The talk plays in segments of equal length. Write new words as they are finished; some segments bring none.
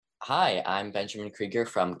Hi, I'm Benjamin Kriger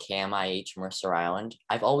from KMIH Mercer Island.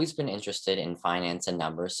 I've always been interested in finance and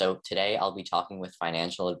numbers, so today I'll be talking with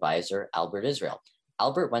financial advisor Albert Israel.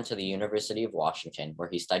 Albert went to the University of Washington, where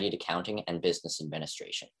he studied accounting and business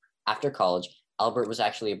administration. After college, Albert was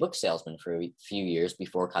actually a book salesman for a few years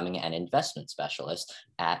before becoming an investment specialist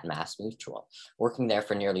at MassMutual. Working there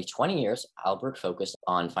for nearly 20 years, Albert focused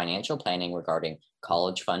on financial planning regarding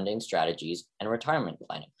college funding strategies and retirement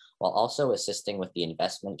planning, while also assisting with the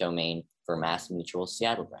investment domain for MassMutual's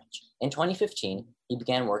Seattle branch. In 2015, he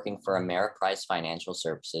began working for Ameriprise Financial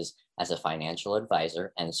Services as a financial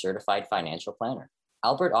advisor and certified financial planner.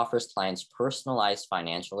 Albert offers clients personalized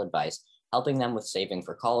financial advice, helping them with saving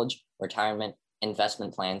for college, retirement,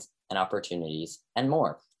 investment plans, and opportunities, and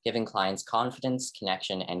more, giving clients confidence,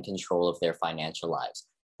 connection, and control of their financial lives.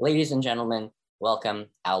 Ladies and gentlemen, welcome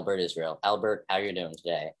Albert Israel. Albert, how are you doing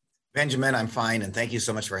today? Benjamin, I'm fine, and thank you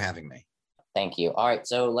so much for having me. Thank you. All right,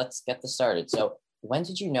 so let's get this started. So when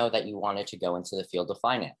did you know that you wanted to go into the field of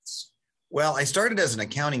finance? Well, I started as an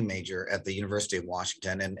accounting major at the University of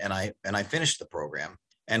Washington, and I finished the program.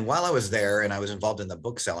 And while I was there and I was involved in the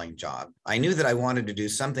book selling job, I knew that I wanted to do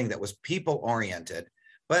something that was people oriented,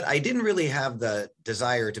 but I didn't really have the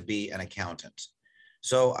desire to be an accountant.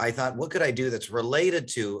 So I thought, what could I do that's related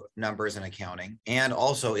to numbers and accounting and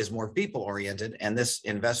also is more people oriented? And this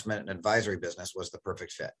investment and advisory business was the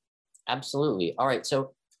perfect fit. Absolutely. All right,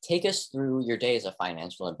 so take us through your day as a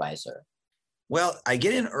financial advisor. Well, I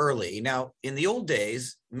get in early. Now, in the old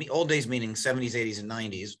days meaning 70s, 80s, and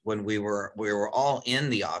 90s, when we were all in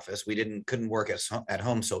the office, we couldn't work at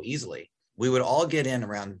home so easily. We would all get in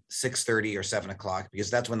around 6:30 or 7 o'clock because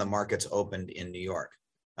that's when the markets opened in New York.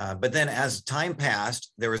 But then as time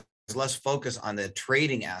passed, there was less focus on the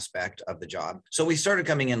trading aspect of the job. So we started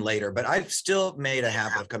coming in later, but I've still made a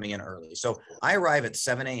habit of coming in early. So I arrive at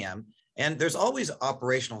 7 a.m. and there's always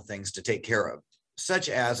operational things to take care of, such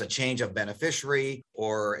as a change of beneficiary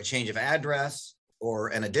or a change of address or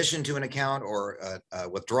an addition to an account or a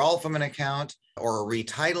withdrawal from an account or a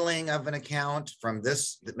retitling of an account from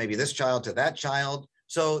maybe this child to that child.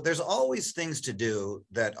 So there's always things to do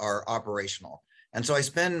that are operational. And so I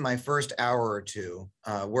spend my first hour or two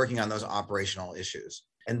working on those operational issues.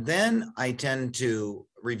 And then I tend to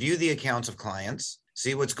review the accounts of clients,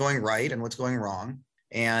 see what's going right and what's going wrong,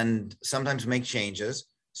 and sometimes make changes.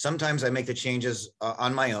 Sometimes I make the changes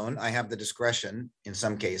on my own. I have the discretion in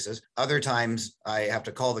some cases. Other times I have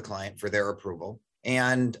to call the client for their approval.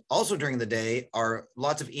 And also during the day are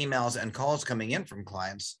lots of emails and calls coming in from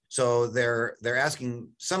clients. So they're asking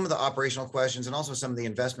some of the operational questions and also some of the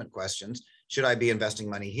investment questions. Should I be investing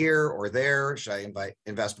money here or there? Should I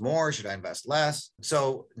invest more? Should I invest less?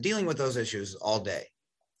 So dealing with those issues all day.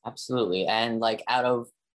 Absolutely. And like out of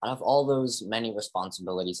all those many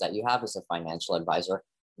responsibilities that you have as a financial advisor,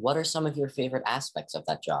 what are some of your favorite aspects of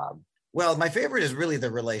that job? Well, my favorite is really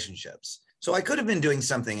the relationships. So I could have been doing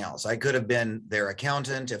something else. I could have been their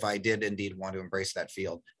accountant if I did indeed want to embrace that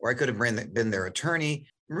field, or I could have been their attorney.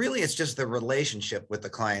 Really, it's just the relationship with the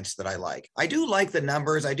clients that I like. I do like the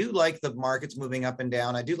numbers. I do like the markets moving up and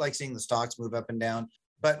down. I do like seeing the stocks move up and down.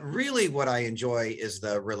 But really what I enjoy is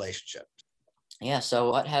the relationship. Yeah, so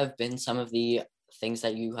what have been some of the things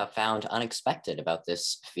that you have found unexpected about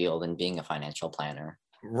this field and being a financial planner?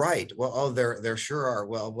 Right. Well, there sure are.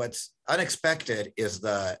 Well, what's unexpected is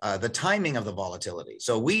the timing of the volatility.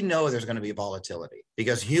 So we know there's going to be volatility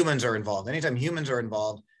because humans are involved. Anytime humans are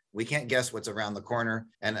involved, we can't guess what's around the corner.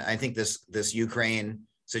 And I think this Ukraine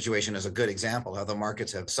situation is a good example how the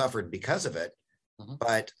markets have suffered because of it. Mm-hmm.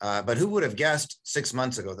 But who would have guessed 6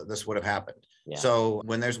 months ago that this would have happened? Yeah. So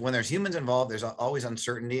when there's humans involved, there's always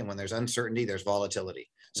uncertainty, and when there's uncertainty, there's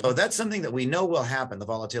volatility. Mm-hmm. So that's something that we know will happen. The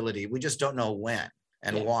volatility, we just don't know when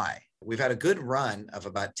and why. We've had a good run of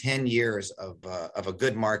about 10 years of a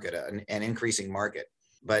good market, an increasing market,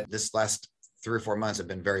 but this last 3 or 4 months have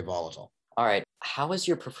been very volatile. All right. How has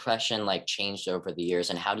your profession changed over the years,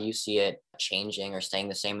 and how do you see it changing or staying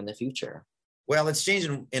the same in the future? Well, it's changed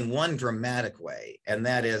in one dramatic way, and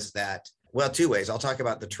that is that, well, 2 ways. I'll talk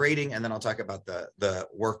about the trading, and then I'll talk about the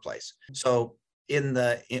workplace. So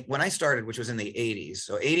when I started, which was in the 80s,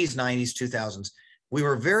 so 80s, 90s, 2000s, we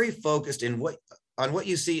were very focused on what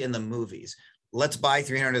you see in the movies. Let's buy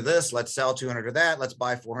 300 of this, let's sell 200 of that, let's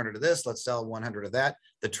buy 400 of this, let's sell 100 of that,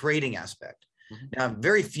 the trading aspect. Mm-hmm. Now,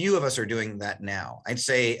 very few of us are doing that now. I'd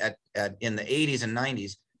say in the 80s and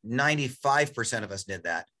 90s, 95% of us did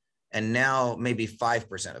that. And now maybe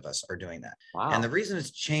 5% of us are doing that. Wow. And the reason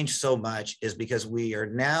it's changed so much is because we are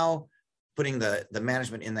now putting the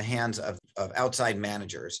management in the hands of outside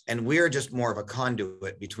managers. And we're just more of a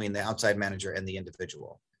conduit between the outside manager and the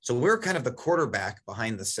individual. So we're kind of the quarterback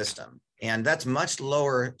behind the system. And that's much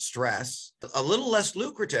lower stress, a little less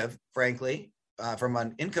lucrative, frankly, from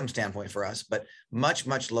an income standpoint for us, but much,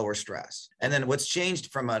 much lower stress. And then what's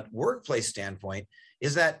changed from a workplace standpoint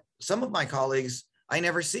is that some of my colleagues I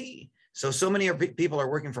never see. So many people are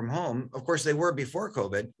working from home. Of course, they were before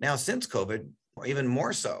COVID. Now, since COVID, even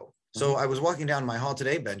more so. So I was walking down my hall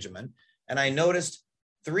today, Benjamin, and I noticed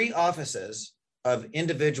 3 offices of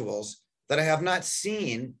individuals that I have not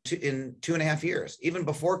seen in 2.5 years. Even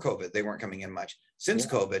before COVID, they weren't coming in much. Since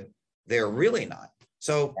COVID, they're really not.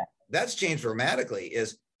 So that's changed dramatically.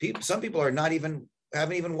 Is some people are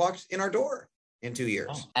haven't even walked in our door in 2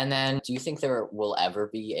 years. And then, do you think there will ever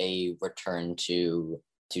be a return to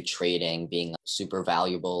trading being super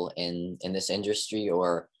valuable in this industry,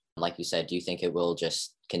 or like you said, do you think it will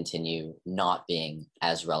just continue not being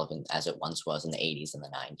as relevant as it once was in the 80s and the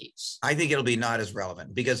 90s? I think it'll be not as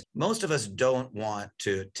relevant because most of us don't want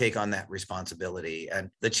to take on that responsibility. And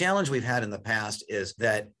the challenge we've had in the past is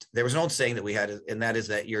that there was an old saying that we had, and that is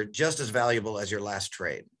that you're just as valuable as your last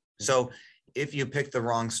trade. So if you pick the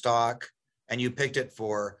wrong stock and you picked it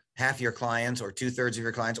for half your clients or 2/3 of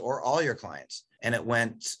your clients or all your clients, and it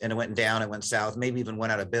went down, it went south, maybe even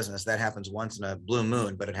went out of business. That happens once in a blue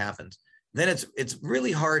moon, but it happens. Then it's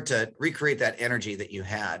really hard to recreate that energy that you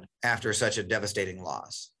had after such a devastating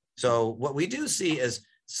loss. So what we do see is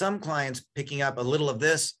some clients picking up a little of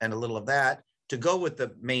this and a little of that to go with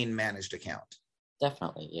the main managed account.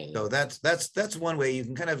 Definitely, yeah. So that's one way you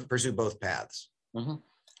can kind of pursue both paths. Mm-hmm.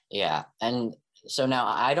 Yeah, and so now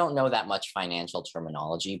I don't know that much financial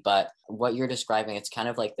terminology, but what you're describing, it's kind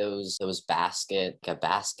of like those basket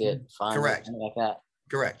fund, Correct, something like that.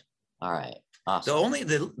 Correct. All right. Awesome. The only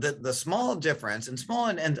the small difference,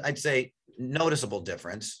 and I'd say noticeable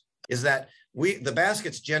difference, is that the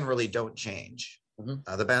baskets generally don't change.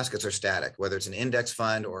 The baskets are static, whether it's an index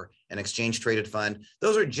fund or an exchange traded fund.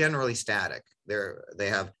 Those are generally static. They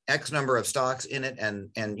have X number of stocks in it,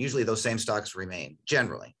 and usually those same stocks remain.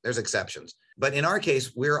 Generally, there's exceptions, but in our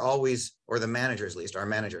case, we're always, or the managers, at least our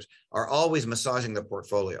managers, are always massaging the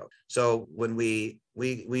portfolio. So when we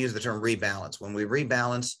use the term rebalance, when we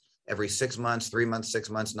rebalance every 6 months, 3 months, 6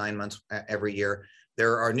 months, 9 months, every year,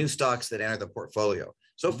 there are new stocks that enter the portfolio.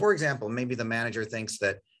 So, for example, maybe the manager thinks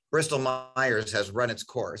that Bristol Myers has run its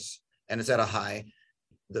course and it's at a high.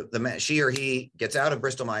 She or he gets out of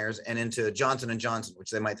Bristol Myers and into Johnson & Johnson,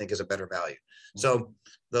 which they might think is a better value. So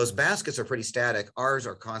those baskets are pretty static. Ours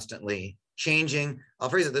are constantly changing. I'll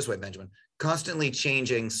phrase it this way, Benjamin: constantly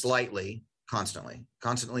changing slightly,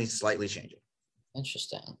 constantly slightly changing.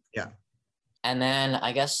 Interesting. Yeah. And then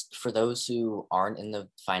I guess for those who aren't in the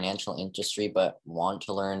financial industry but want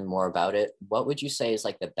to learn more about it, what would you say is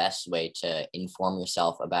like the best way to inform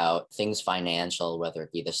yourself about things financial, whether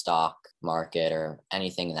it be the stock market or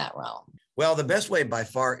anything in that realm? Well, the best way by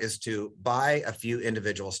far is to buy a few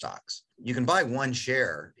individual stocks. You can buy one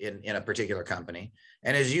share in a particular company.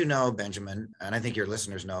 And as you know, Benjamin, and I think your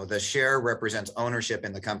listeners know, the share represents ownership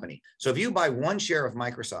in the company. So if you buy one share of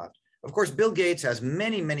Microsoft, of course, Bill Gates has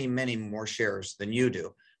many, many, many more shares than you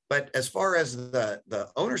do. But as far as the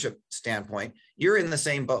ownership standpoint, you're in the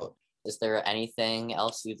same boat. Is there anything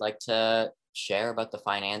else you'd like to share about the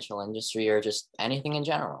financial industry or just anything in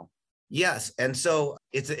general? Yes. And so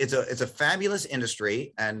it's a fabulous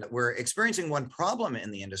industry, and we're experiencing one problem in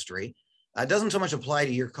the industry. It doesn't so much apply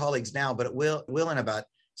to your colleagues now, but it will in about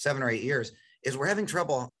 7 or 8 years, is we're having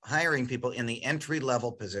trouble hiring people in the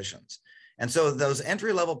entry-level positions. And so those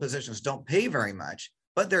entry-level positions don't pay very much,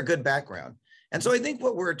 but they're good background. And so I think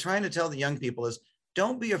what we're trying to tell the young people is,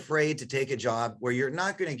 don't be afraid to take a job where you're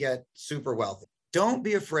not going to get super wealthy. Don't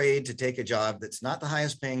be afraid to take a job that's not the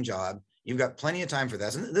highest paying job. You've got plenty of time for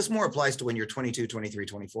this. And this more applies to when you're 22, 23,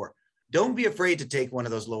 24. Don't be afraid to take one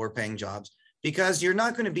of those lower paying jobs, because you're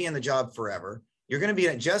not going to be in the job forever. You're going to be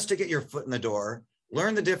in it just to get your foot in the door,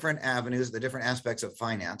 learn the different avenues, the different aspects of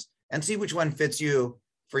finance, and see which one fits you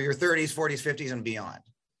for your 30s, 40s, 50s, and beyond.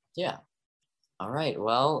 Yeah. All right.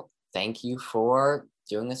 Well, thank you for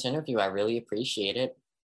doing this interview. I really appreciate it.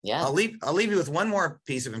 Yeah. I'll leave you with one more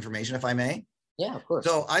piece of information, if I may. Yeah, of course.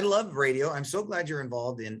 So I love radio. I'm so glad you're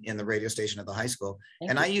involved in the radio station at the high school.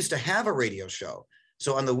 Thank you. I used to have a radio show.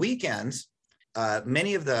 So on the weekends,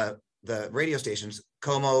 many of the radio stations,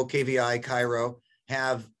 Como, KVI, Cairo,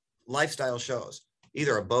 have lifestyle shows.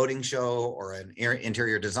 Either a boating show or an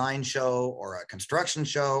interior design show or a construction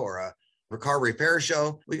show or a car repair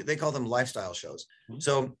show. They call them lifestyle shows.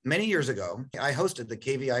 So many years ago, I hosted the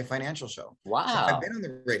KVI financial show. Wow. So I've been on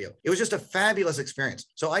the radio. It was just a fabulous experience.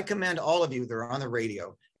 So I commend all of you that are on the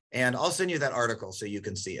radio, and I'll send you that article so you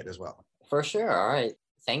can see it as well. For sure. All right.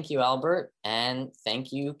 Thank you, Albert, and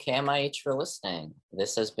thank you, KMIH, for listening.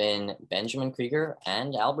 This has been Benjamin Kriger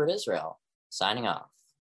and Albert Israel, signing off.